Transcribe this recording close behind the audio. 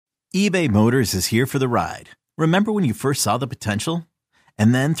eBay Motors is here for the ride. Remember when you first saw the potential?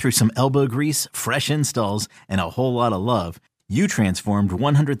 And then through some elbow grease, fresh installs, and a whole lot of love, you transformed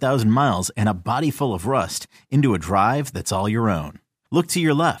 100,000 miles and a body full of rust into a drive that's all your own. Look to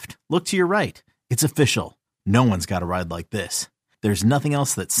your left. Look to your right. It's official. No one's got a ride like this. There's nothing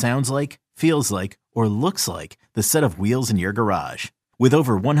else that sounds like, feels like, or looks like the set of wheels in your garage. With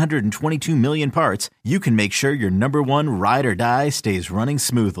over 122 million parts, you can make sure your number one ride or die stays running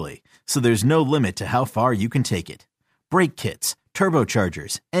smoothly. So there's no limit to how far you can take it. Brake kits,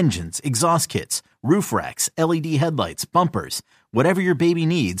 turbochargers, engines, exhaust kits, roof racks, LED headlights, bumpers, whatever your baby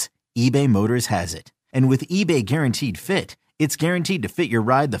needs, eBay Motors has it. And with eBay Guaranteed Fit, it's guaranteed to fit your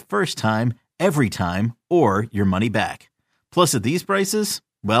ride the first time, every time, or your money back. Plus at these prices,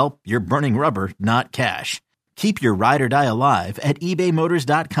 well, you're burning rubber, not cash. Keep your ride or die alive at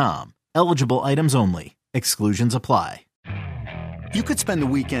ebaymotors.com. Eligible items only. Exclusions apply. You could spend the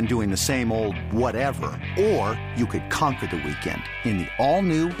weekend doing the same old whatever, or you could conquer the weekend in the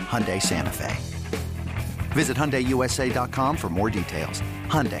all-new Hyundai Santa Fe. Visit HyundaiUSA.com for more details.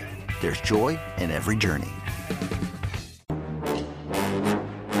 Hyundai, there's joy in every journey.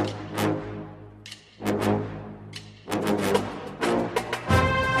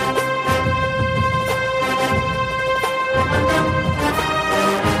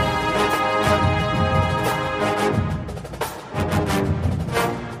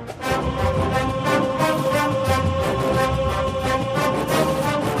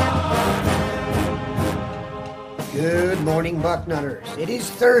 Bucknutters. It is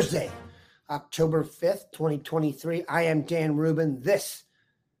Thursday, October 5th, 2023. I am Dan Rubin. This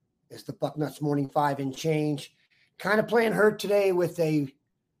is the Bucknuts Morning 5 and Change. Kind of playing hurt today with a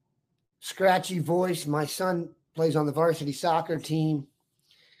scratchy voice. My son plays on the varsity soccer team.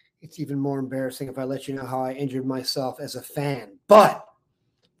 It's even more embarrassing if I let you know how I injured myself as a fan. But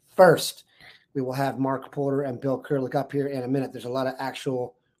first, we will have Mark Porter and Bill Kurlick up here in a minute. There's a lot of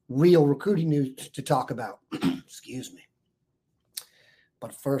actual real recruiting news to talk about. Excuse me.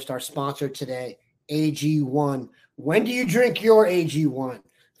 But first, our sponsor today, AG1. When do you drink your AG1?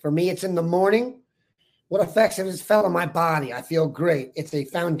 For me, it's in the morning. What effects has it felt on my body? I feel great. It's a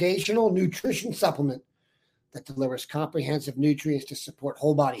foundational nutrition supplement that delivers comprehensive nutrients to support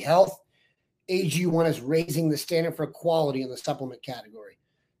whole body health. AG1 is raising the standard for quality in the supplement category.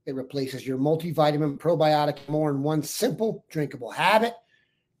 It replaces your multivitamin, probiotic, and more in one simple, drinkable habit,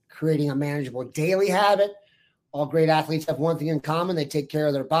 creating a manageable daily habit. All great athletes have one thing in common. They take care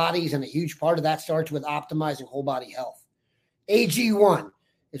of their bodies, and a huge part of that starts with optimizing whole body health. AG1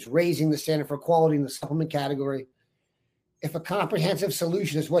 is raising the standard for quality in the supplement category. If a comprehensive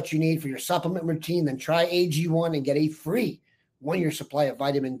solution is what you need for your supplement routine, then try AG1 and get a free one-year supply of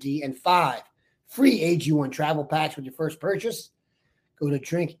vitamin D and 5 free AG1 travel packs with your first purchase. Go to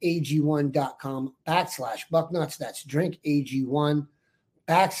drinkag1.com/Bucknuts. That's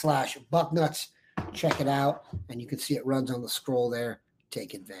drinkag1.com/Bucknuts. Check it out, and you can see it runs on the scroll there.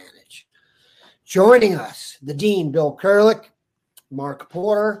 Take advantage. Joining us, the Dean, Bill Kurlick, Mark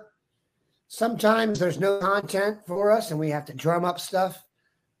Porter. Sometimes there's no content for us, and we have to drum up stuff.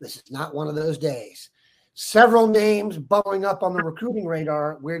 This is not one of those days. Several names bubbling up on the recruiting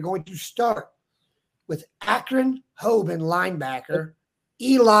radar. We're going to start with Akron Hoban linebacker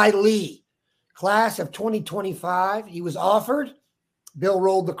Eli Lee, class of 2025. He was offered. Bill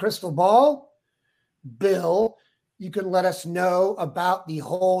rolled the crystal ball. Bill, you can let us know about the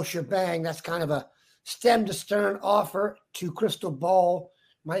whole shebang. That's kind of a stem to stern offer to crystal ball.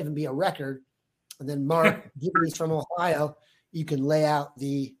 Might even be a record. And then Mark, given he's from Ohio, you can lay out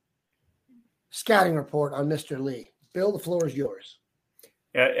the scouting report on Mr. Lee. Bill, the floor is yours.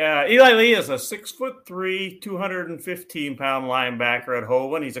 Yeah, Eli Lee is a 6'3", 215-pound linebacker at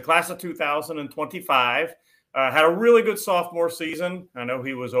Hoban. He's a class of 2025. Had a really good sophomore season. I know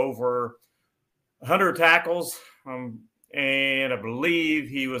he was over 100 tackles, and I believe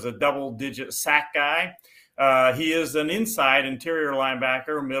he was a double-digit sack guy. He is an inside interior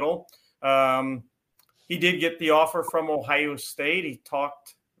linebacker, middle. He did get the offer from Ohio State. He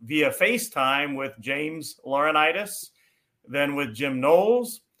talked via FaceTime with James Laurinaitis, then with Jim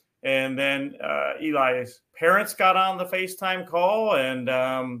Knowles, and then Eli's parents got on the FaceTime call. And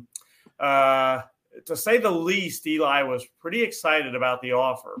to say the least, Eli was pretty excited about the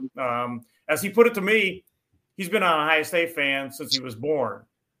offer. As he put it to me, he's been an Ohio State fan since he was born.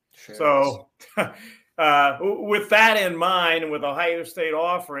 Sure. So with that in mind, and with Ohio State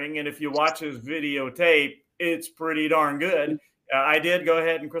offering, and if you watch his videotape, it's pretty darn good. I did go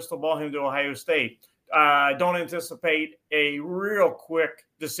ahead and crystal ball him to Ohio State. I don't anticipate a real quick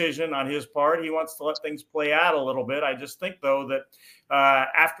decision on his part. He wants to let things play out a little bit. I just think, though, that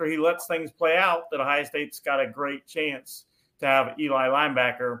after he lets things play out, that Ohio State's got a great chance to have Eli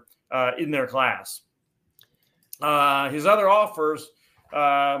linebacker in their class. His other offers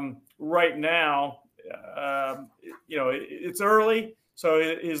right now, it's early.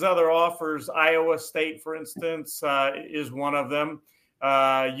 So his other offers, Iowa State, for instance, is one of them.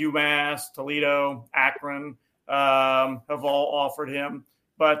 UMass, Toledo, Akron have all offered him.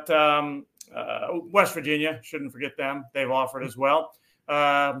 But West Virginia, shouldn't forget them. They've offered as well.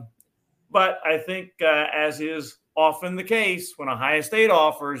 But I think, as is often the case, when Ohio State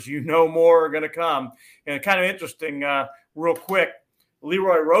offers, more are going to come. And kind of interesting, real quick,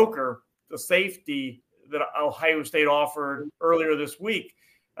 Leroy Roker, the safety that Ohio State offered earlier this week,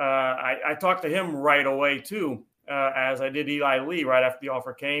 I talked to him right away, too. As I did Eli Lee right after the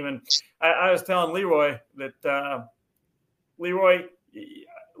offer came. And I was telling Leroy that, Leroy,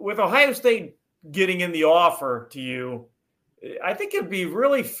 with Ohio State getting in the offer to you, I think it'd be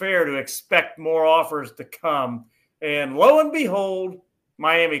really fair to expect more offers to come. And lo and behold,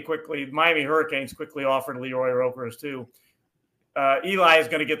 Miami Hurricanes quickly offered Leroy Rokers too. Eli is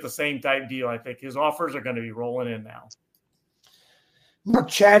going to get the same type deal. I think his offers are going to be rolling in now. Mark,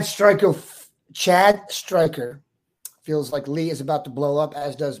 Chad Stryker feels like Lee is about to blow up,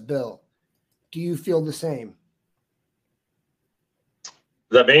 as does Bill. Do you feel the same? Is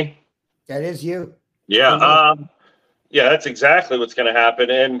that me? That is you. Yeah. Yeah, that's exactly what's going to happen.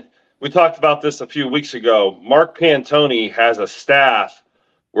 And we talked about this a few weeks ago. Mark Pantoni has a staff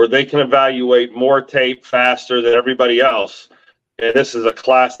where they can evaluate more tape faster than everybody else. And this is a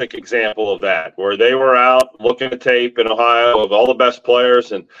classic example of that, where they were out looking at tape in Ohio of all the best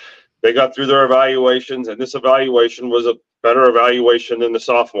players, and they got through their evaluations, and this evaluation was a better evaluation than the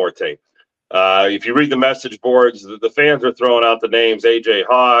sophomore tape. If you read the message boards, the fans are throwing out the names A.J.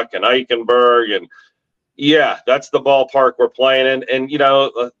 Hawk and Eichenberg, and yeah, that's the ballpark we're playing in. And,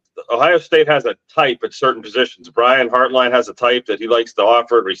 Ohio State has a type at certain positions. Brian Hartline has a type that he likes to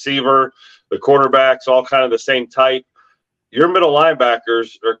offer at receiver. The quarterbacks, all kind of the same type. Your middle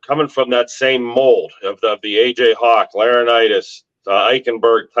linebackers are coming from that same mold of the A.J. Hawk, Laurinaitis,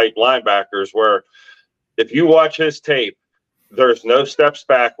 Eichenberg type linebackers, where if you watch his tape, there's no steps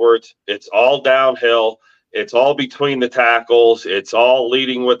backwards. It's all downhill. It's all between the tackles. It's all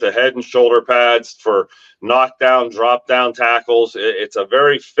leading with the head and shoulder pads for knockdown, drop down tackles. It's a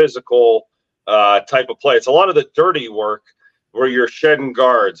very physical type of play. It's a lot of the dirty work where you're shedding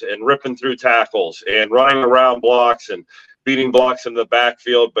guards and ripping through tackles and running around blocks and beating blocks in the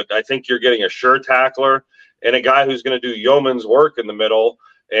backfield. But I think you're getting a sure tackler and a guy who's going to do yeoman's work in the middle.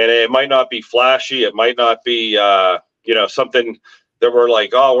 And it might not be flashy. It might not be, something that we're like,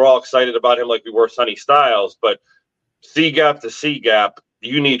 oh, we're all excited about him like we were Sonny Styles. But C gap to C gap,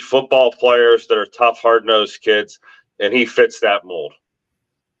 you need football players that are tough, hard-nosed kids, and he fits that mold.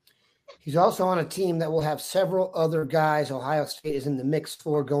 He's also on a team that will have several other guys Ohio State is in the mix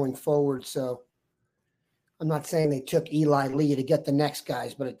for going forward. So I'm not saying they took Eli Lee to get the next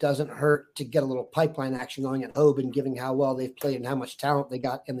guys, but it doesn't hurt to get a little pipeline action going at Hoban, given how well they've played and how much talent they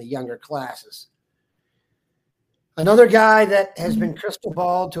got in the younger classes. Another guy that has been crystal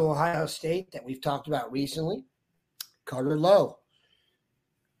balled to Ohio State that we've talked about recently, Carter Lowe,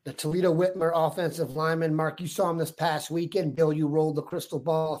 the Toledo Whitmer offensive lineman. Mark, you saw him this past weekend. Bill, you rolled the crystal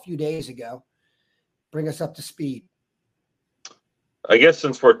ball a few days ago. Bring us up to speed. I guess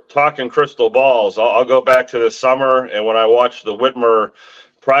since we're talking crystal balls, I'll go back to this summer, and when I watched the Whitmer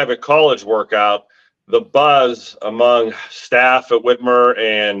private college workout, the buzz among staff at Whitmer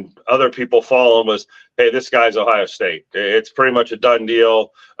and other people following was, hey, this guy's Ohio State. It's pretty much a done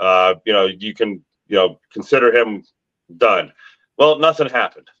deal. You can, consider him done. Well, nothing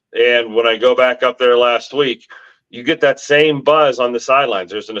happened. And when I go back up there last week, you get that same buzz on the sidelines.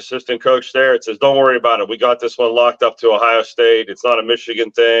 There's an assistant coach there. It says, don't worry about it. We got this one locked up to Ohio State. It's not a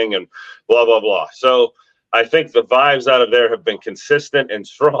Michigan thing and blah, blah, blah. So I think the vibes out of there have been consistent and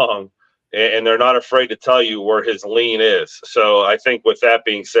strong, and they're not afraid to tell you where his lean is. So I think with that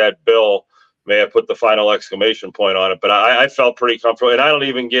being said, Bill may have put the final exclamation point on it, but I felt pretty comfortable. And I don't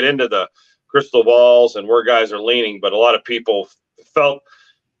even get into the crystal balls and where guys are leaning, but a lot of people felt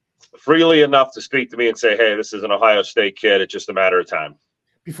freely enough to speak to me and say, hey, this is an Ohio State kid. It's just a matter of time.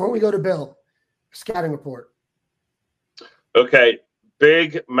 Before we go to Bill, scouting report. Okay.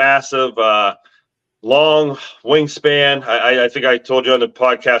 Big, massive, long wingspan. I think I told you on the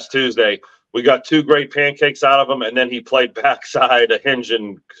podcast Tuesday, we got 2 great pancakes out of him, and then he played backside a hinge.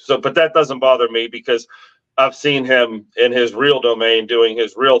 And so, but that doesn't bother me because I've seen him in his real domain doing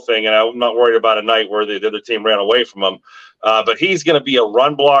his real thing, and I'm not worried about a night where the other team ran away from him. But he's going to be a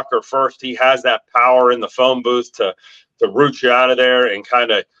run blocker first. He has that power in the phone booth to root you out of there and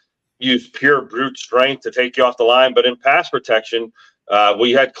kind of use pure brute strength to take you off the line. But in pass protection,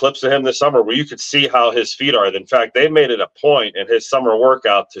 we had clips of him this summer where you could see how his feet are. In fact, they made it a point in his summer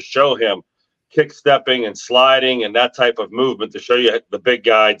workout to show him kick stepping and sliding and that type of movement to show you the big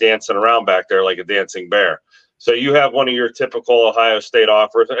guy dancing around back there like a dancing bear. So you have one of your typical Ohio State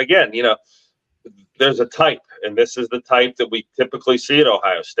offers. Again, there's a type, and this is the type that we typically see at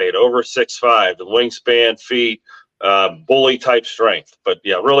Ohio State, over 6'5", the wingspan, feet, bully type strength. But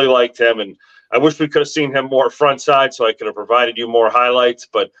yeah, really liked him, and I wish we could have seen him more front side so I could have provided you more highlights,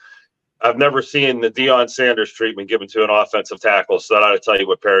 but I've never seen the Deion Sanders treatment given to an offensive tackle, so that ought to tell you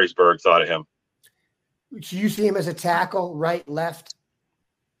what Perrysburg thought of him. Do you see him as a tackle, right, left?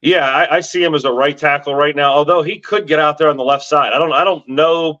 Yeah, I see him as a right tackle right now, although he could get out there on the left side. I don't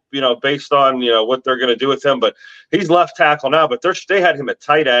know, based on, what they're going to do with him, but he's left tackle now, but they had him at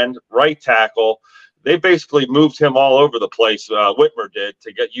tight end, right tackle. They basically moved him all over the place. Whitmer did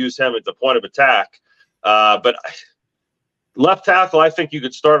to use him at the point of attack. But left tackle, I think you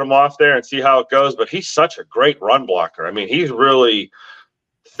could start him off there and see how it goes, but he's such a great run blocker. I mean, he's really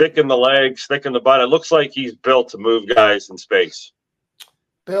thick in the legs, thick in the butt. It looks like he's built to move guys in space.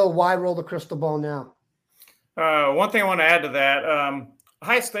 Bill, why roll the crystal ball now? One thing I want to add to that,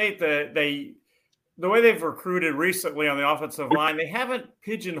 Ohio State, the way they've recruited recently on the offensive line, they haven't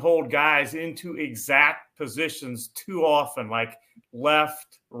pigeonholed guys into exact positions too often, like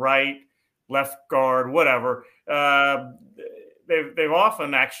left, right, left guard, whatever. They've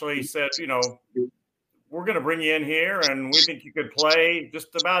often actually said, we're going to bring you in here, and we think you could play just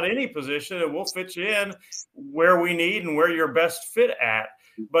about any position, and we'll fit you in where we need and where you're best fit at.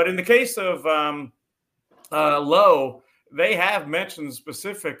 But in the case of Lowe, they have mentioned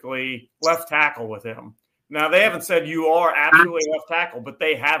specifically left tackle with him. Now, they haven't said you are absolutely left tackle, but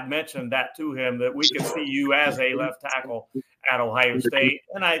they have mentioned that to him, that we can see you as a left tackle at Ohio State.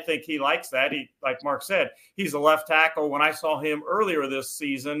 And I think he likes that. Like Mark said, he's a left tackle. When I saw him earlier this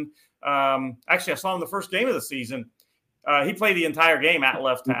season, actually I saw him the first game of the season. He played the entire game at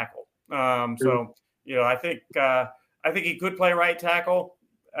left tackle. So I think he could play right tackle.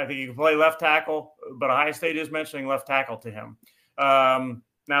 I think he can play left tackle, but Ohio State is mentioning left tackle to him. Now,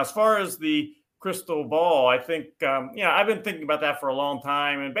 as far as the crystal ball, I think, I've been thinking about that for a long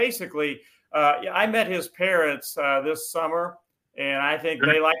time. And basically, I met his parents this summer, and I think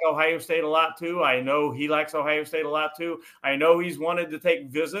they like Ohio State a lot too. I know he likes Ohio State a lot too. I know he's wanted to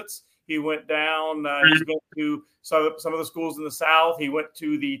take visits. He went down, he's been to some of the schools in the South. He went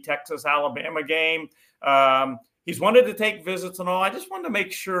to the Texas-Alabama game. He's wanted to take visits and all. I just wanted to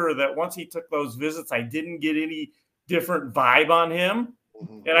make sure that once he took those visits, I didn't get any different vibe on him.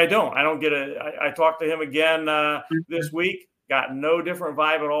 And I don't get I talked to him again this week, got no different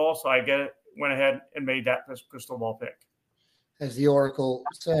vibe at all. So I went ahead and made that crystal ball pick. As the Oracle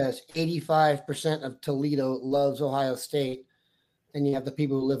says, 85% of Toledo loves Ohio State. And you have the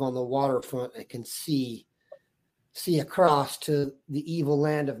people who live on the waterfront and can see across to the evil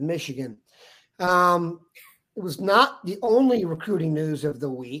land of Michigan. It was not the only recruiting news of the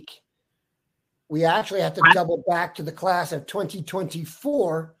week. We actually have to double back to the class of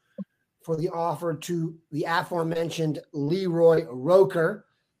 2024 for the offer to the aforementioned Leroy Roker,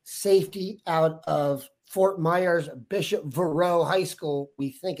 safety out of Fort Myers Bishop Verot High School.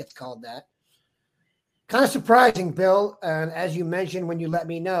 We think it's called that. Kind of surprising, Bill. And as you mentioned when you let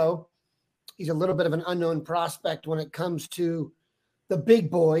me know, he's a little bit of an unknown prospect when it comes to the big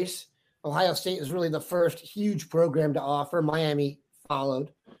boys. Ohio State is really the first huge program to offer. Miami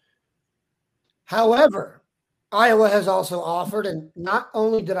followed. However, Iowa has also offered, and not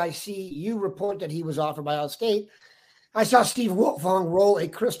only did I see you report that he was offered by Ohio State, I saw Steve Wiltfong roll a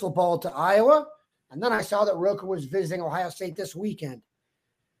crystal ball to Iowa, and then I saw that Roker was visiting Ohio State this weekend.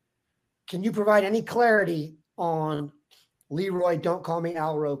 Can you provide any clarity on Leroy, don't call me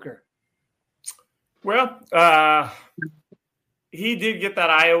Al Roker? Well, he did get that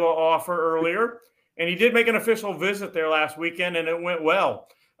Iowa offer earlier, and he did make an official visit there last weekend, and it went well.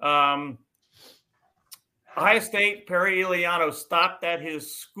 Ohio State, Perry Eliano stopped at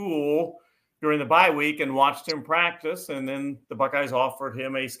his school during the bye week and watched him practice, and then the Buckeyes offered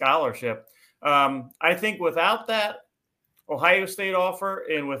him a scholarship. I think without that Ohio State offer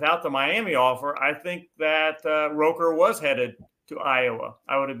and without the Miami offer, I think that Roker was headed to Iowa.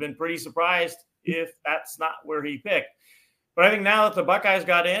 I would have been pretty surprised if that's not where he picked. But I think now that the Buckeyes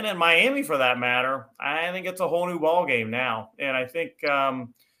got in, and Miami for that matter, I think it's a whole new ball game now. And I think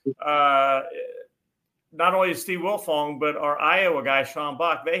not only Steve Wilfong, but our Iowa guy, Sean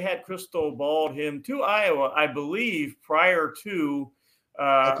Bach, they had crystal balled him to Iowa, I believe, prior to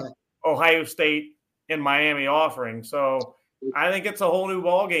Ohio State and Miami offering. So I think it's a whole new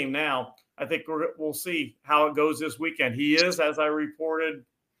ball game now. I think we'll see how it goes this weekend. He is, as I reported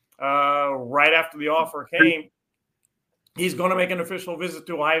right after the offer came, he's going to make an official visit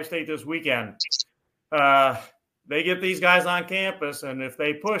to Ohio State this weekend. They get these guys on campus, and if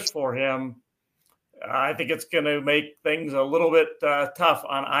they push for him, I think it's going to make things a little bit tough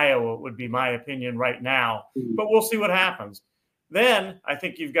on Iowa, would be my opinion right now. But we'll see what happens. Then I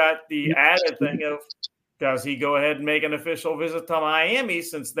think you've got the added thing of, does he go ahead and make an official visit to Miami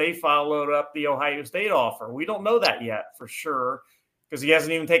since they followed up the Ohio State offer? We don't know that yet for sure because he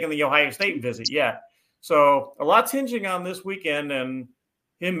hasn't even taken the Ohio State visit yet. So a lot's hinging on this weekend and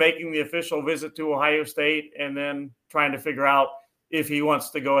him making the official visit to Ohio State and then trying to figure out if he wants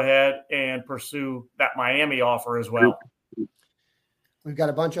to go ahead and pursue that Miami offer as well. We've got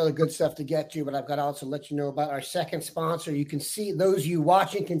a bunch of other good stuff to get to, but I've got to also let you know about our second sponsor. You can see, those you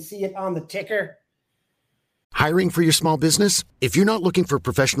watching can see it on the ticker. Hiring for your small business? If you're not looking for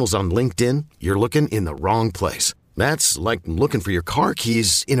professionals on LinkedIn, you're looking in the wrong place. That's like looking for your car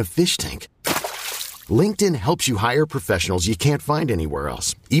keys in a fish tank. LinkedIn helps you hire professionals you can't find anywhere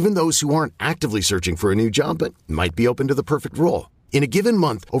else, even those who aren't actively searching for a new job but might be open to the perfect role. In a given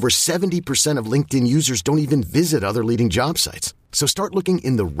month, over 70% of LinkedIn users don't even visit other leading job sites. So start looking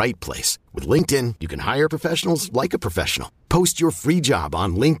in the right place. With LinkedIn, you can hire professionals like a professional. Post your free job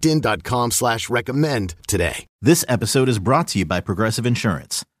on linkedin.com/recommend today. This episode is brought to you by Progressive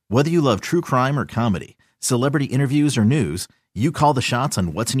Insurance. Whether you love true crime or comedy, celebrity interviews or news, you call the shots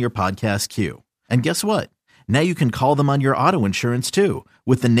on what's in your podcast queue. And guess what? Now you can call them on your auto insurance too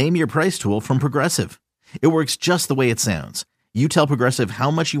with the Name Your Price tool from Progressive. It works just the way it sounds. You tell Progressive how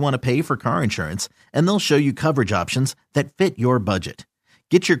much you want to pay for car insurance, and they'll show you coverage options that fit your budget.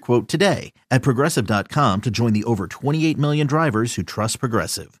 Get your quote today at Progressive.com to join the over 28 million drivers who trust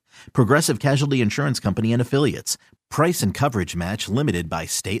Progressive. Progressive Casualty Insurance Company and Affiliates. Price and coverage match limited by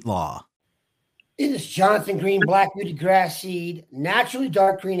state law. It is Jonathan Green Black Beauty Grass Seed, naturally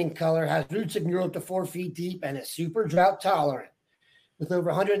dark green in color, has roots that grow up to 4 feet deep, and is super drought tolerant. With over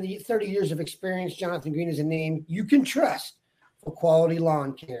 130 years of experience, Jonathan Green is a name you can trust for quality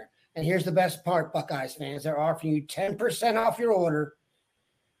lawn care. And here's the best part, Buckeyes fans. They're offering you 10% off your order.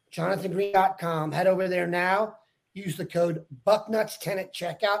 JonathanGreen.com. Head over there now. Use the code BUCKNUTS10 at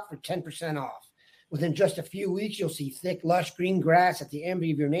checkout for 10% off. Within just a few weeks, you'll see thick, lush green grass at the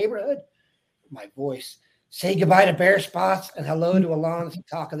envy of your neighborhood. My voice. Say goodbye to bare spots and hello to a lawn that's the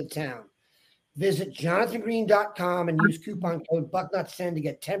talk of the town. Visit JonathanGreen.com and use coupon code BUCKNUTS10 to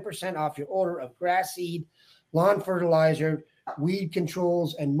get 10% off your order of grass seed, lawn fertilizer, weed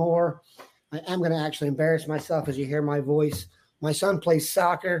controls, and more. I am going to actually embarrass myself as you hear my voice. My son plays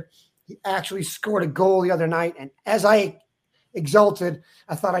soccer. He actually scored a goal the other night, and as I exulted,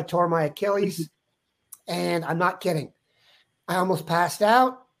 I thought I tore my Achilles, and I'm not kidding. I almost passed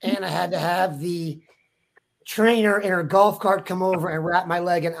out, and I had to have the trainer in her golf cart come over and wrap my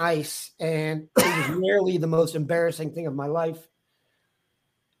leg in ice, and it was nearly the most embarrassing thing of my life.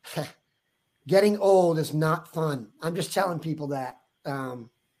 Getting old is not fun. I'm just telling people that.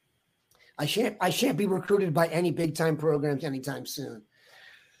 I shan't be recruited by any big time programs anytime soon.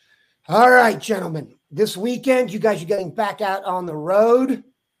 All right, gentlemen. This weekend, you guys are getting back out on the road.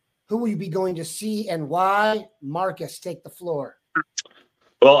 Who will you be going to see and why? Marcus, take the floor.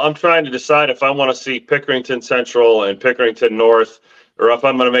 Well, I'm trying to decide if I want to see Pickerington Central and Pickerington North, or if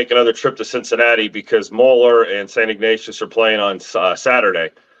I'm going to make another trip to Cincinnati because Moeller and St. Ignatius are playing on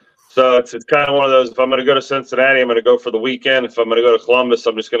Saturday. So it's kind of one of those, if I'm going to go to Cincinnati, I'm going to go for the weekend. If I'm going to go to Columbus,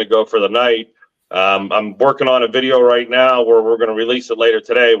 I'm just going to go for the night. I'm working on a video right now where we're going to release it later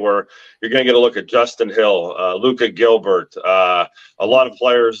today where you're going to get a look at Justin Hill, Luca Gilbert, a lot of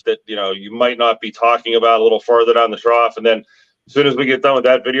players that, you might not be talking about a little farther down the trough. And then as soon as we get done with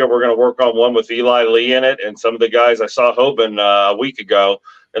that video, we're going to work on one with Eli Lee in it and some of the guys I saw Hoban a week ago.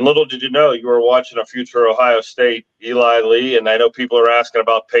 And little did you know, you were watching a future Ohio State Eli Lee, and I know people are asking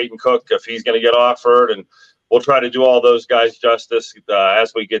about Peyton Cook if he's going to get offered, and we'll try to do all those guys justice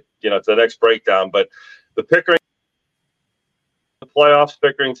as we get to the next breakdown. But the playoffs,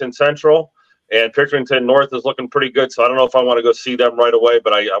 Pickerington Central and Pickerington North is looking pretty good, so I don't know if I want to go see them right away,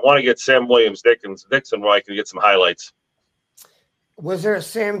 but I want to get Sam Williams-Dixon where I can get some highlights. Was there a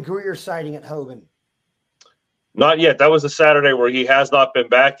Sam Greer sighting at Hoban? Not yet. That was a Saturday where he has not been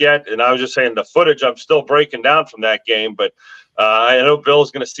back yet. And I was just saying the footage I'm still breaking down from that game. But I know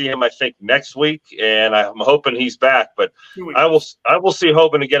Bill's going to see him, I think, next week. And I'm hoping he's back. But I will see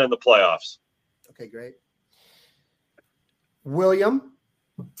Hoban again in the playoffs. Okay, great. William?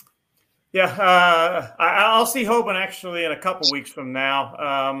 Yeah, I'll see Hoban actually in a couple weeks from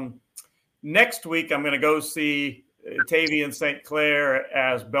now. Next week, I'm going to go see Tavian St. Clair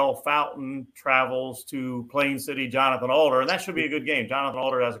as Bell Fountain travels to Plain City Jonathan Alder, and that should be a good game. Jonathan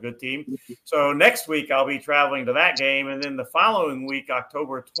Alder has a good team. So next week, I'll be traveling to that game, and then the following week,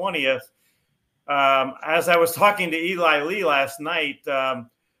 October 20th, as I was talking to Eli Lee last night,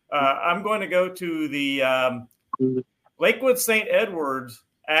 I'm going to go to the Lakewood St. Edwards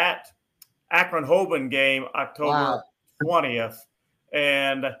at Akron Hoban game October 20th.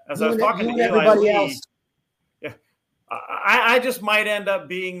 And as I was talking to Eli Lee, I just might end up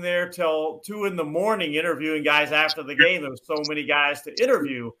being there till 2 a.m. interviewing guys after the game. There's so many guys to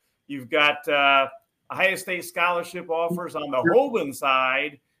interview. You've got Ohio State scholarship offers on the Hoban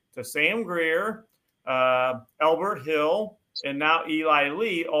side to Sam Greer, Albert Hill, and now Eli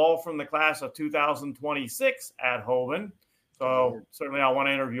Lee, all from the class of 2026 at Hoban. So certainly I want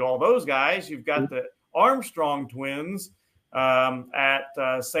to interview all those guys. You've got the Armstrong twins at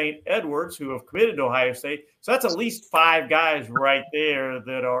St. Edwards who have committed to Ohio State. So that's at least 5 guys right there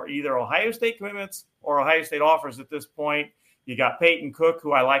that are either Ohio State commitments or Ohio State offers at this point. You got Peyton Cook,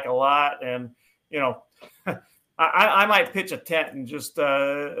 who I like a lot. And, I might pitch a tent and just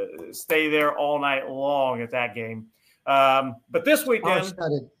stay there all night long at that game. But this weekend,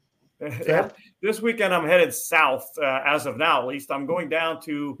 this weekend I'm headed south as of now. At least I'm going down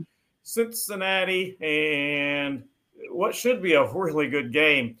to Cincinnati and what should be a really good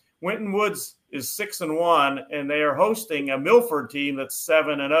game. Winton Woods is 6-1, and they are hosting a Milford team that's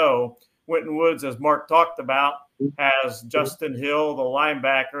 7-0. Winton Woods, as Mark talked about, has Justin Hill, the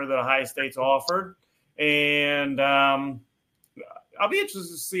linebacker that Ohio State's offered. And I'll be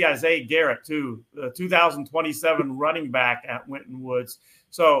interested to see Isaiah Garrett, too, the 2027 running back at Winton Woods.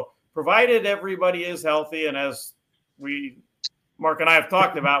 So provided everybody is healthy, and as Mark and I have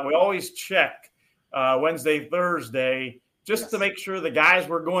talked about, we always check Wednesday, Thursday, just to make sure the guys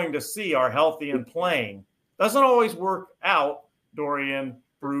we're going to see are healthy and playing. Doesn't always work out, Dorian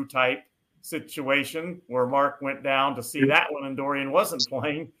Brew type situation where Mark went down to see that one and Dorian wasn't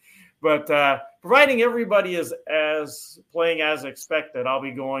playing. But providing everybody is as playing as expected, I'll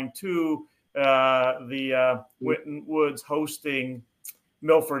be going to the Winton Woods hosting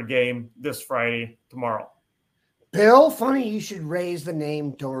Milford game this Friday tomorrow. Bill, funny you should raise the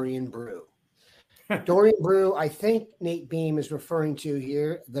name Dorian Brew. Dorian Brew, I think Nate Beam is referring to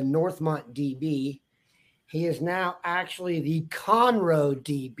here, the Northmont DB. He is now actually the Conroe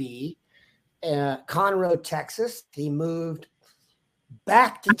DB, Conroe, Texas. He moved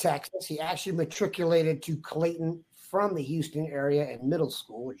back to Texas. He actually matriculated to Clayton from the Houston area in middle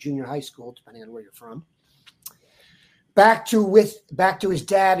school or junior high school, depending on where you're from. Back to his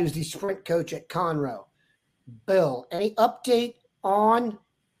dad, who's the sprint coach at Conroe. Bill, any update on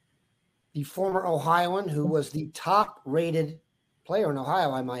the former Ohioan who was the top-rated player in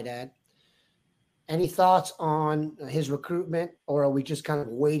Ohio, I might add? Any thoughts on his recruitment, or are we just kind of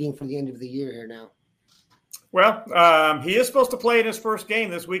waiting for the end of the year here now? Well, he is supposed to play in his first game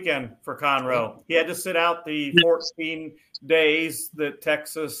this weekend for Conroe. He had to sit out the 14 days that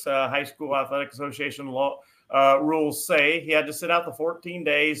Texas High School Athletic Association rules say. He had to sit out the 14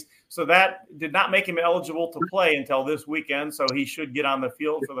 days. So that did not make him eligible to play until this weekend. So he should get on the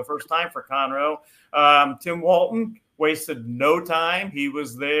field for the first time for Conroe. Tim Walton wasted no time. He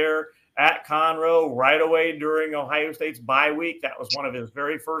was there at Conroe right away during Ohio State's bye week. That was one of his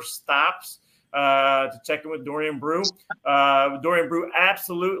very first stops to check in with Dorian Brew. Dorian Brew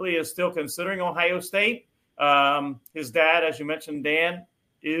absolutely is still considering Ohio State. His dad, as you mentioned, Dan,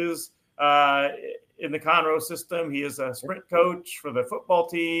 is in the Conroe system. He is a sprint coach for the football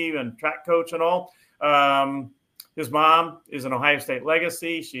team and track coach and all. His mom is an Ohio State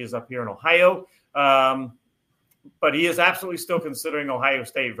legacy. She is up here in Ohio. But he is absolutely still considering Ohio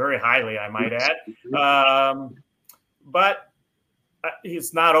State very highly, I might add. But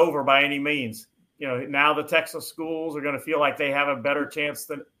it's not over by any means. Now the Texas schools are going to feel like they have a better chance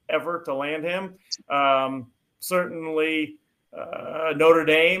than ever to land him. Certainly, Notre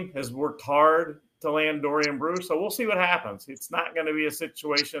Dame has worked hard to land Dorian Brew, so we'll see what happens. It's not going to be a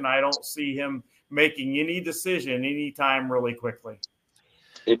situation I don't see him making any decision anytime really quickly.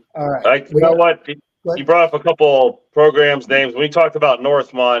 All right. You know what? You brought up a couple programs' names. We talked about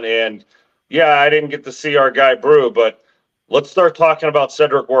Northmont, and I didn't get to see our guy Brew, but let's start talking about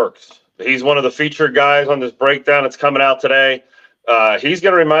Cedric Works. He's one of the featured guys on this breakdown that's coming out today. He's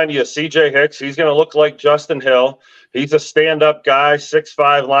going to remind you of C.J. Hicks. He's going to look like Justin Hill. He's a stand-up guy, 6'5"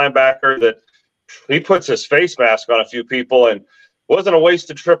 linebacker that he puts his face mask on a few people. And wasn't a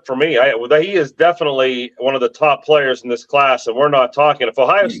wasted trip for me. He is definitely one of the top players in this class, and we're not talking. If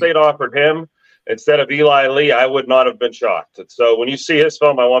Ohio State offered him instead of Eli Lee, I would not have been shocked. And so when you see his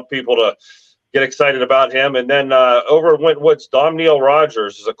film, I want people to get excited about him. And then over at Wentwood's, Domneil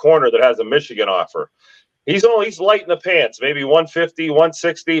Rogers is a corner that has a Michigan offer. He's light in the pants, maybe 150,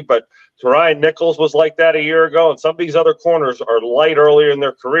 160, but Ryan Nichols was like that a year ago, and some of these other corners are light earlier in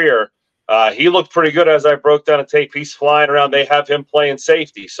their career. He looked pretty good as I broke down a tape. He's flying around. They have him playing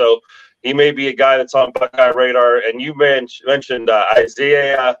safety, so he may be a guy that's on Buckeye radar. And you mentioned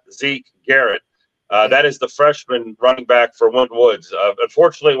Isaiah Zeke Garrett. That is the freshman running back for Woods.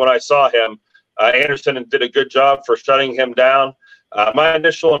 Unfortunately, when I saw him, Anderson did a good job for shutting him down. My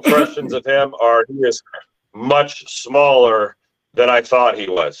initial impressions of him are he is much smaller than I thought he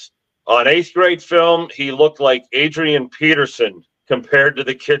was. On 8th grade film, he looked like Adrian Peterson compared to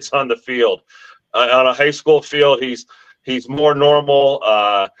the kids on the field. On a high school field, he's more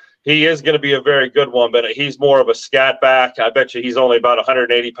normal. He is going to be a very good one, but he's more of a scat back. I bet you he's only about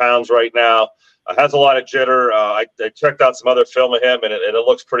 180 pounds right now. Has a lot of jitter. I checked out some other film of him, and it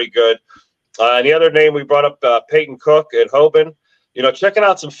looks pretty good. And the other name we brought up, Peyton Cook at Hoban. Checking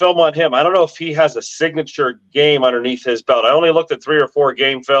out some film on him. I don't know if he has a signature game underneath his belt. I only looked at 3 or 4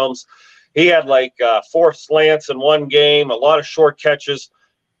 game films. He had 4 slants in one game, a lot of short catches,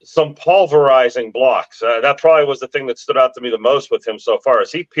 some pulverizing blocks. That probably was the thing that stood out to me the most with him so far,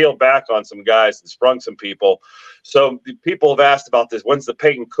 is he peeled back on some guys and sprung some people. So people have asked about this. When's the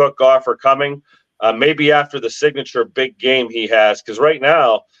Peyton Cook offer coming? Maybe after the signature big game he has, because right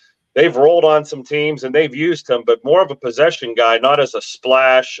now they've rolled on some teams and they've used him, but more of a possession guy, not as a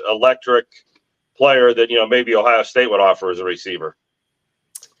splash electric player that, maybe Ohio State would offer as a receiver.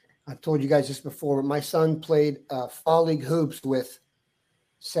 I've told you guys this before. My son played fall league hoops with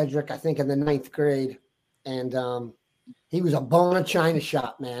Cedric, I think, in the 9th grade. And he was a bone of China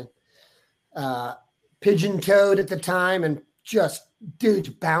shot, man. Pigeon-toed at the time, and just dudes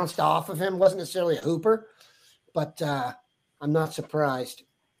bounced off of him. Wasn't necessarily a hooper, but I'm not surprised.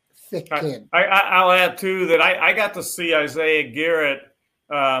 Thick kid. I'll add, too, that I got to see Isaiah Garrett.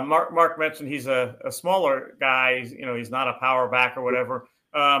 Mark mentioned he's a smaller guy. He's not a power back or whatever.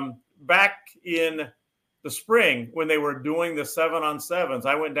 Back in the spring when they were doing the 7-on-7s,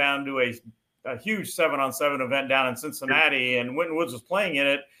 I went down to a huge 7-on-7 event down in Cincinnati, and Winton Woods was playing in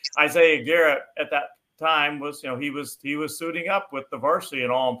it. Isaiah Garrett at that time was, he was suiting up with the varsity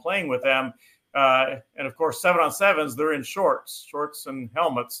and all and playing with them. And of course, 7-on-7s, they're in shorts and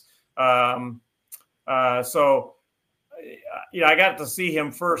helmets. So I got to see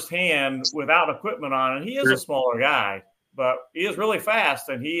him firsthand without equipment on, and he is a smaller guy, but he is really fast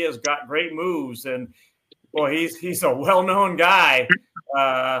and he has got great moves. And boy, he's a well-known guy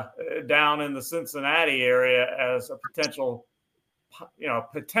down in the Cincinnati area as a potential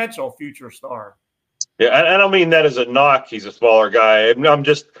future star. Yeah, I don't mean that as a knock. He's a smaller guy. I'm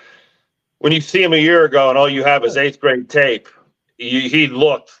just, when you see him a year ago and all you have is 8th grade tape, he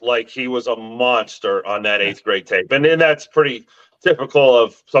looked like he was a monster on that 8th grade tape. And then that's pretty typical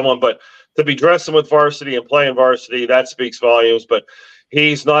of someone, but to be dressing with varsity and playing varsity, that speaks volumes. But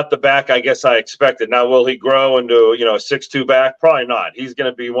he's not the back I guess I expected. Now, will he grow into, a 6'2" back? Probably not. He's going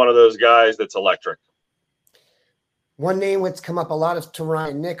to be one of those guys that's electric. One name that's come up a lot is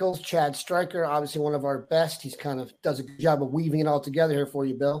Ryan Nichols, Chad Stryker, obviously one of our best. He's kind of does a good job of weaving it all together here for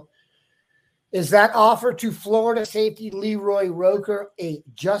you, Bill. Is that offer to Florida safety Leroy Roker a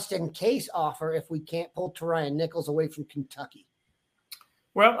just-in-case offer if we can't pull Ryan Nichols away from Kentucky?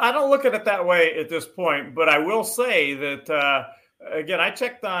 Well, I don't look at it that way at this point, but I will say that, again, I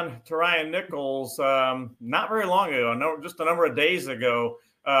checked on Ryan Nichols not very long ago, just a number of days ago.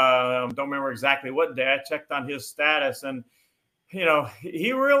 Don't remember exactly what day. I checked on his status, and,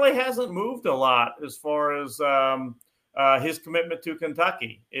 he really hasn't moved a lot as far as his commitment to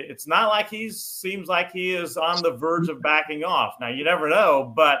Kentucky. It's not like seems like he is on the verge of backing off. Now, you never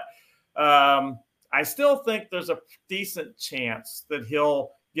know, but I still think there's a decent chance that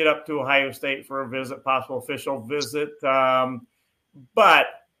he'll get up to Ohio State for a visit, possible official visit. But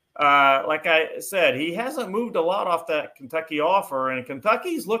like I said, he hasn't moved a lot off that Kentucky offer, and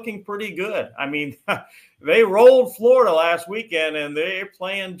Kentucky's looking pretty good. I mean, they rolled Florida last weekend, and they're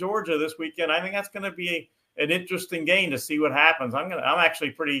playing Georgia this weekend. I think that's going to be an interesting game to see what happens. I'm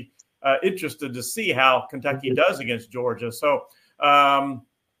actually pretty interested to see how Kentucky does against Georgia. So, I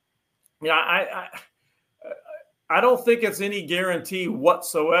don't think it's any guarantee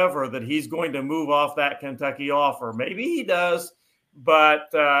whatsoever that he's going to move off that Kentucky offer. Maybe he does,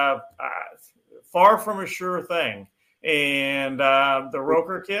 but far from a sure thing. And the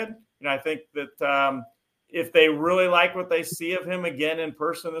Roker kid, I think that if they really like what they see of him again in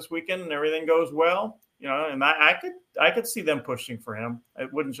person this weekend and everything goes well, and I could see them pushing for him.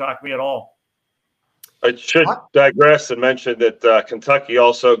 It wouldn't shock me at all. I should digress and mention that Kentucky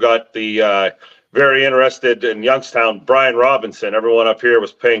also got the very interested in Youngstown, Brian Robinson. Everyone up here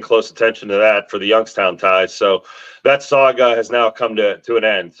was paying close attention to that for the Youngstown ties. So that saga has now come to an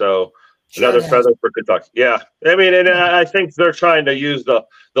end. So another feather for Kentucky. Yeah. I mean, and I think they're trying to use the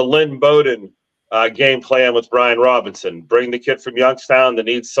Lynn Bowden game plan with Brian Robinson. Bring the kid from Youngstown that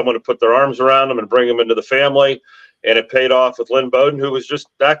needs someone to put their arms around him and bring him into the family. And it paid off with Lynn Bowden, who was just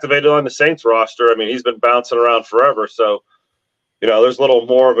activated on the Saints roster. I mean, he's been bouncing around forever. So, there's a little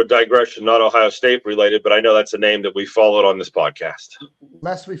more of a digression, not Ohio State related, but I know that's a name that we followed on this podcast.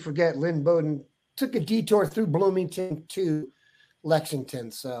 Lest we forget, Lynn Bowden took a detour through Bloomington to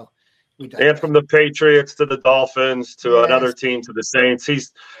Lexington. So and from the Patriots to the Dolphins to another team to the Saints.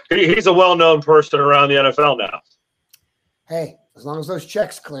 He's a well-known person around the NFL now. Hey, as long as those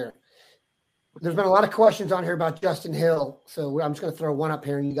checks clear. There's been a lot of questions on here about Justin Hill, so I'm just going to throw one up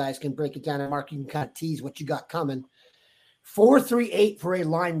here, and you guys can break it down. And Mark, you can kind of tease what you got coming. 4.38 for a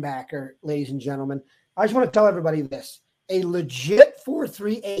linebacker, ladies and gentlemen. I just want to tell everybody this: a legit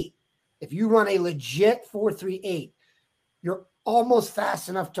 4.38. If you run a legit 4.38, you're almost fast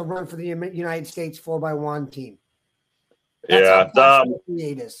enough to run for the United States 4x1 team. That's how fast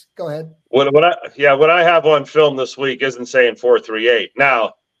 4.38 is. Go ahead. What I have on film this week isn't saying 4.38.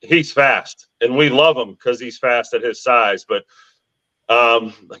 Now, he's fast, and we love him because he's fast at his size. But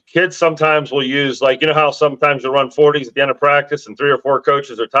kids sometimes will use, how sometimes you run 40s at the end of practice and 3 or 4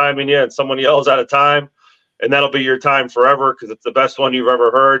 coaches are timing you and someone yells out of time, and that'll be your time forever because it's the best one you've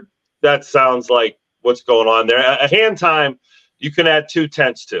ever heard. That sounds like what's going on there. A hand time, you can add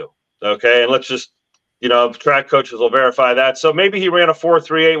 2/10 to, okay? And let's just, track coaches will verify that. So maybe he ran a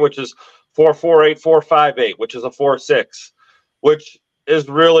 4.38, which is 4.48, 4.58, which is a 4.6, which is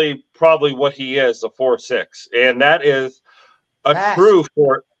really probably what he is, a 4.6. And that is a true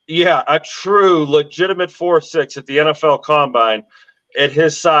legitimate 4.6 at the NFL Combine at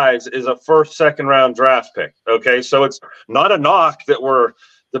his size is a first, second round draft pick. Okay. So it's not a knock that we're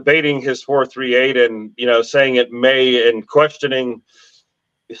debating his 4.38 and, saying it may and questioning.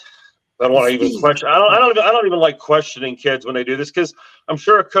 I don't want to even question. I don't even like questioning kids when they do this, because I'm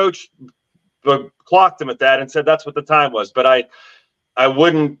sure a coach clocked him at that and said that's what the time was. But I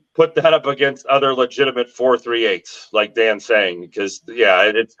wouldn't put that up against other legitimate 4.38s, like Dan's saying, because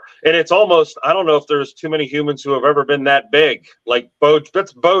it's almost, I don't know if there's too many humans who have ever been that big. Like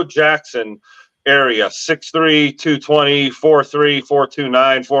that's Bo Jackson area, 6'3", 220, 4'3",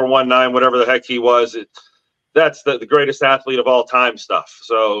 4'29", 4'19", whatever the heck he was. That's the greatest athlete of all time stuff.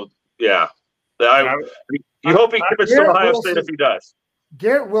 So you hope he commits to Ohio State if he does.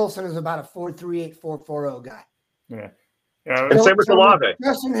 Garrett Wilson is about a 4.38, 4.40 guy. Yeah. And same with Olave.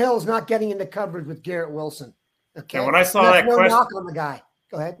 Justin Hill is not getting into coverage with Garrett Wilson. Okay. And when I saw that question, knock on the guy.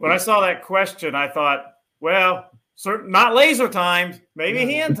 Go ahead. When I saw that question, I thought, well, not laser timed,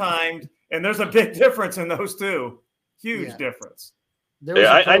 maybe hand timed, and there's a big difference in those two. Huge difference.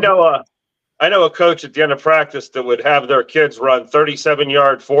 I know a coach at the end of practice that would have their kids run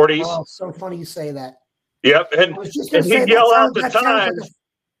 37-yard 40s. Oh, so funny you say that. Yep, and he'd yell out the time.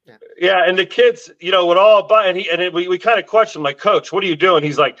 Yeah, and the kids, would all buy, and we kind of questioned, like, Coach, what are you doing?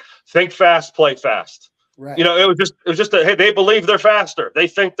 He's like, think fast, play fast. Right. It was just hey, they believe they're faster. They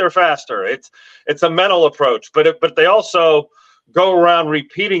think they're faster. It's a mental approach, but they also go around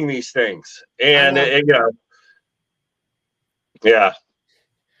repeating these things, and yeah.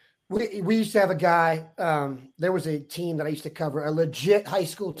 We used to have a guy. There was a team that I used to cover, a legit high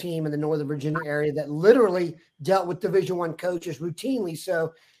school team in the Northern Virginia area that literally dealt with Division I coaches routinely.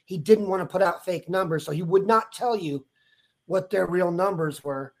 So he didn't want to put out fake numbers. So he would not tell you what their real numbers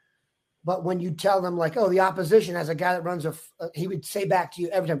were. But when you tell them, like, oh, the opposition has a guy that runs he would say back to you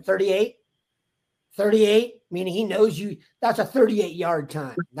every time, 38, meaning he knows you. That's a 38-yard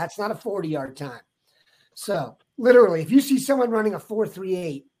time. That's not a 40-yard time. So literally, if you see someone running a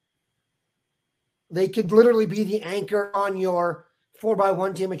 4.38, they could literally be the anchor on your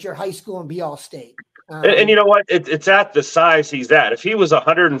 4x1 team at your high school and be all state. And you know what? It's at the size he's at. If he was a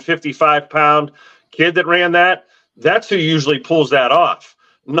 155-pound kid that ran that, that's who usually pulls that off.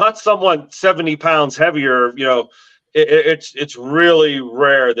 Not someone 70 pounds heavier. It's really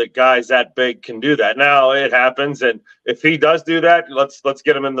rare that guys that big can do that. Now it happens, and if he does do that, let's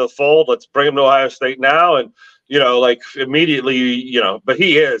get him in the fold. Let's bring him to Ohio State now, and immediately, but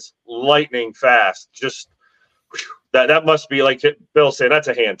he is lightning fast. Just that must be, like Bill said, that's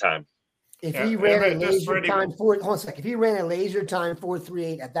a hand time. If he ran a laser time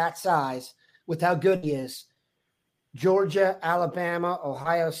 4.38 at that size with how good he is, Georgia, Alabama,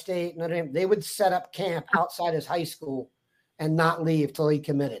 Ohio State, Notre Dame, they would set up camp outside his high school and not leave till he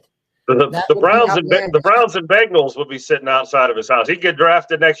committed. The Browns and Bengals would be sitting outside of his house. He'd get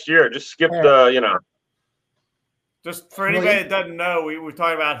drafted next year. Just skip Just for anybody that doesn't know, we were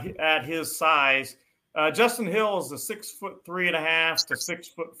talking about at his size. Justin Hill is a 6'3.5" to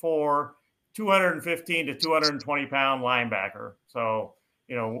 6'4", 215 to 220 pound linebacker. So,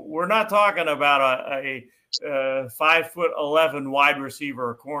 we're not talking about a 5'11" wide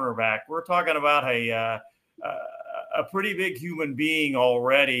receiver or cornerback. We're talking about a pretty big human being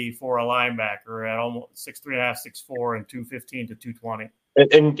already for a linebacker at almost 6'3.5", 6'4", and 215 to 220.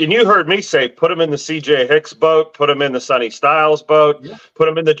 And you heard me say, put him in the C.J. Hicks boat, put him in the Sonny Styles boat, put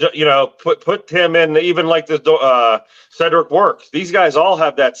him in the, put him in even like the Cedric Works. These guys all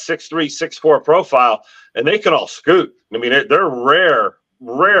have that 6'3", 6'4" profile, and they can all scoot. I mean, they're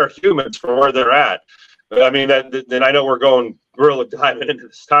rare humans for where they're at. I mean, then I know we're going gorilla diamond into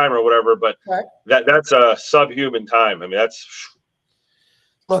this time or whatever, but that's a subhuman time. I mean,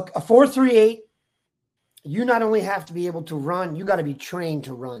 look, a 4.38. You not only have to be able to run, you got to be trained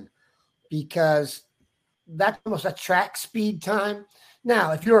to run, because that's almost a track speed time.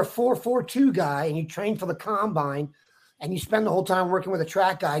 Now, if you're a 4.42 guy and you train for the combine and you spend the whole time working with a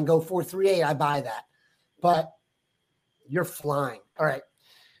track guy and go 4.38, I buy that. But you're flying. All right,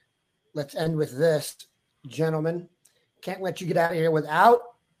 let's end with this, gentlemen. Can't let you get out of here without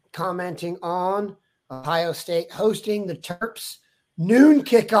commenting on Ohio State hosting the Terps. Noon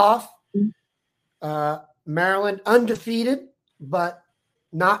kickoff. Maryland undefeated, but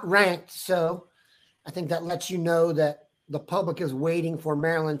not ranked. So I think that lets you know that the public is waiting for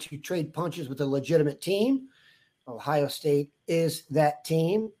Maryland to trade punches with a legitimate team. Ohio State is that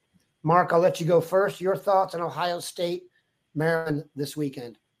team. Mark, I'll let you go first. Your thoughts on Ohio State, Maryland this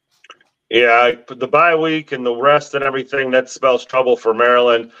weekend? Yeah, the bye week and the rest and everything, that spells trouble for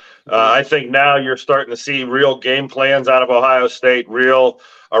Maryland. I think now you're starting to see real game plans out of Ohio State,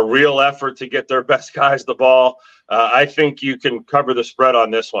 a real effort to get their best guys the ball. I think you can cover the spread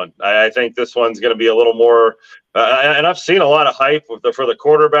on this one. I think this one's going to be a little more and I've seen a lot of hype for the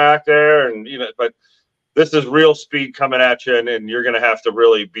quarterback there, and but this is real speed coming at you, and you're going to have to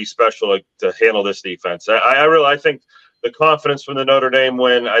really be special to handle this defense. I think the confidence from the Notre Dame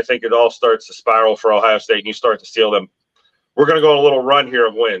win, I think it all starts to spiral for Ohio State, and you start to steal them. We're going to go on a little run here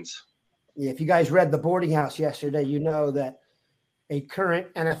of wins. Yeah, if you guys read The Boarding House yesterday, you know that a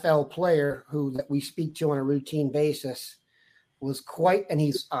current NFL player that we speak to on a routine basis was and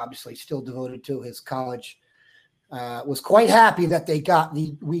he's obviously still devoted to his college, was quite happy that they got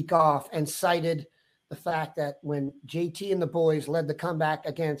the week off, and cited the fact that when JT and the boys led the comeback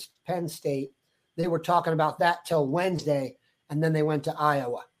against Penn State, they were talking about that till Wednesday, and then they went to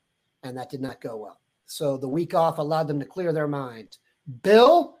Iowa, and that did not go well. So the week off allowed them to clear their minds.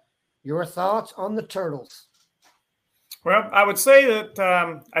 Bill, your thoughts on the Turtles? Well, I would say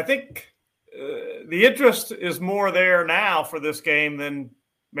that I think the interest is more there now for this game than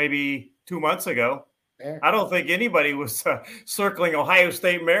maybe 2 months ago. Fair. I don't think anybody was circling Ohio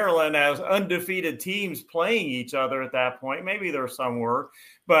State, Maryland as undefeated teams playing each other at that point. Maybe there some were.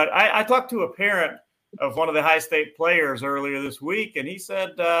 But I talked to a parent of one of the Ohio State players earlier this week, and he said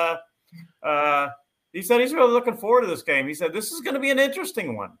he's really looking forward to this game. He said, this is going to be an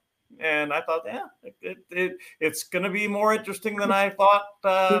interesting one. And I thought, it's going to be more interesting than I thought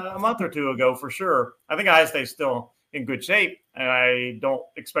a month or two ago for sure. I think Ohio State's still in good shape, and I don't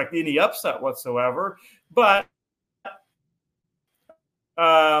expect any upset whatsoever. But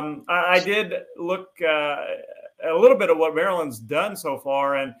I did look a little bit at what Maryland's done so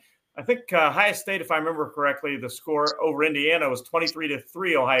far, and I think Ohio State, if I remember correctly, the score over Indiana was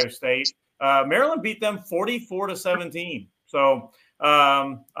 23-3 Ohio State. Maryland beat them 44-17. So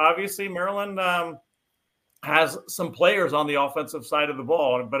obviously Maryland has some players on the offensive side of the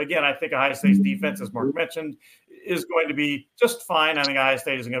ball. But again, I think Ohio State's defense, as Mark mentioned, is going to be just fine. I think Ohio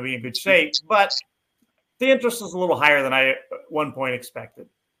State is going to be in good shape. But the interest is a little higher than I at one point expected.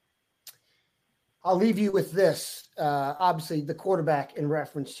 I'll leave you with this. Obviously, the quarterback in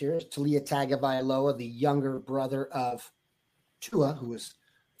reference here is Tua Tagovailoa, the younger brother of Tua, who is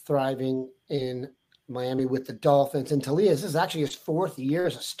thriving in Miami with the Dolphins. And Talia, this is actually his fourth year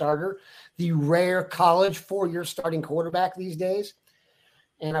as a starter, the rare college 4-year starting quarterback these days.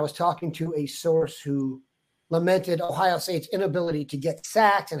 And I was talking to a source who lamented Ohio State's inability to get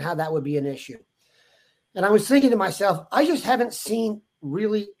sacks and how that would be an issue. And I was thinking to myself, I just haven't seen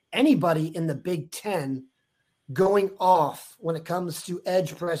really anybody in the Big Ten going off when it comes to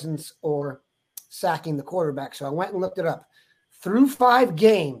edge presence or sacking the quarterback. So I went and looked it up. Through 5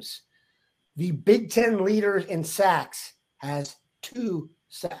 games, The Big Ten leader in sacks has 2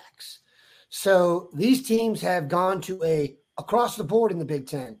 sacks. So these teams have gone to across the board in the Big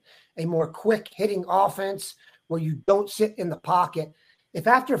Ten, a more quick hitting offense where you don't sit in the pocket. If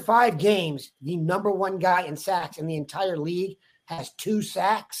after 5 games, the number 1 guy in sacks in the entire league has 2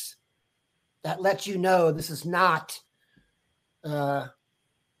 sacks, that lets you know this is not a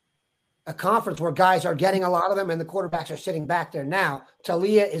conference where guys are getting a lot of them and the quarterbacks are sitting back there. Now,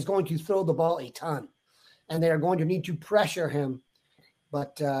 Talia is going to throw the ball a ton, and they are going to need to pressure him.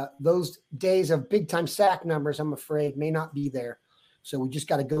 But those days of big-time sack numbers, I'm afraid, may not be there. So we just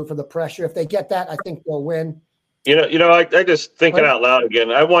got to go for the pressure. If they get that, I think they'll win. I just thinking out loud again.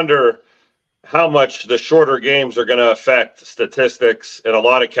 I wonder how much the shorter games are going to affect statistics in a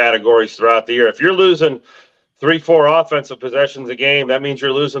lot of categories throughout the year. If you're losing 3-4 offensive possessions a game, that means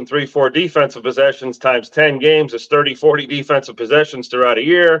you're losing 3-4 defensive possessions times 10 games is 30-40 defensive possessions throughout a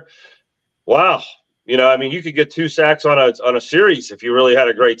year. Wow. You could get 2 sacks on a series if you really had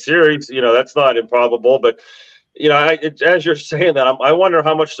a great series. That's not improbable. But, as you're saying that, I wonder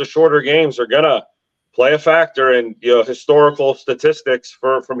how much the shorter games are going to play a factor in, historical statistics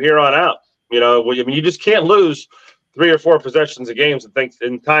from here on out. You just can't lose 3 or 4 possessions of games and think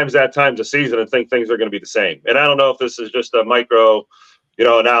in times a season and think things are going to be the same. And I don't know if this is just a micro,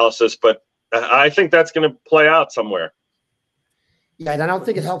 analysis, but I think that's going to play out somewhere. Yeah, and I don't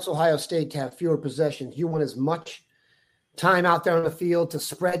think it helps Ohio State to have fewer possessions. You want as much time out there on the field to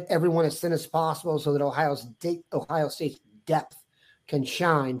spread everyone as thin as possible so that Ohio State's depth can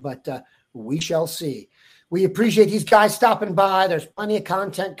shine. But we shall see. We appreciate these guys stopping by. There's plenty of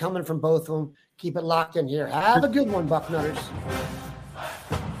content coming from both of them. Keep it locked in here. Have a good one, Bucknutters.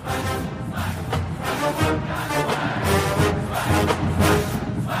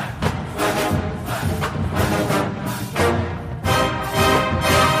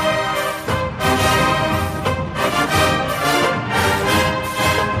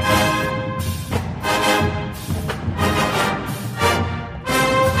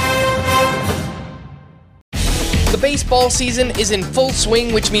 Baseball season is in full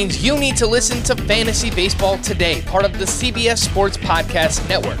swing, which means you need to listen to Fantasy Baseball Today, part of the CBS Sports Podcast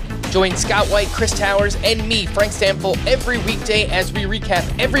Network. Join Scott White, Chris Towers, and me, Frank Stample, every weekday as we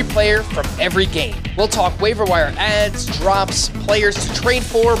recap every player from every game. We'll talk waiver wire ads, drops, players to trade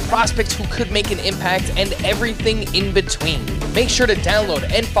for, prospects who could make an impact, and everything in between. Make sure to download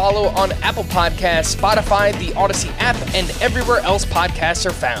and follow on Apple Podcasts, Spotify, the Odyssey app, and everywhere else podcasts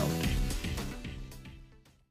are found.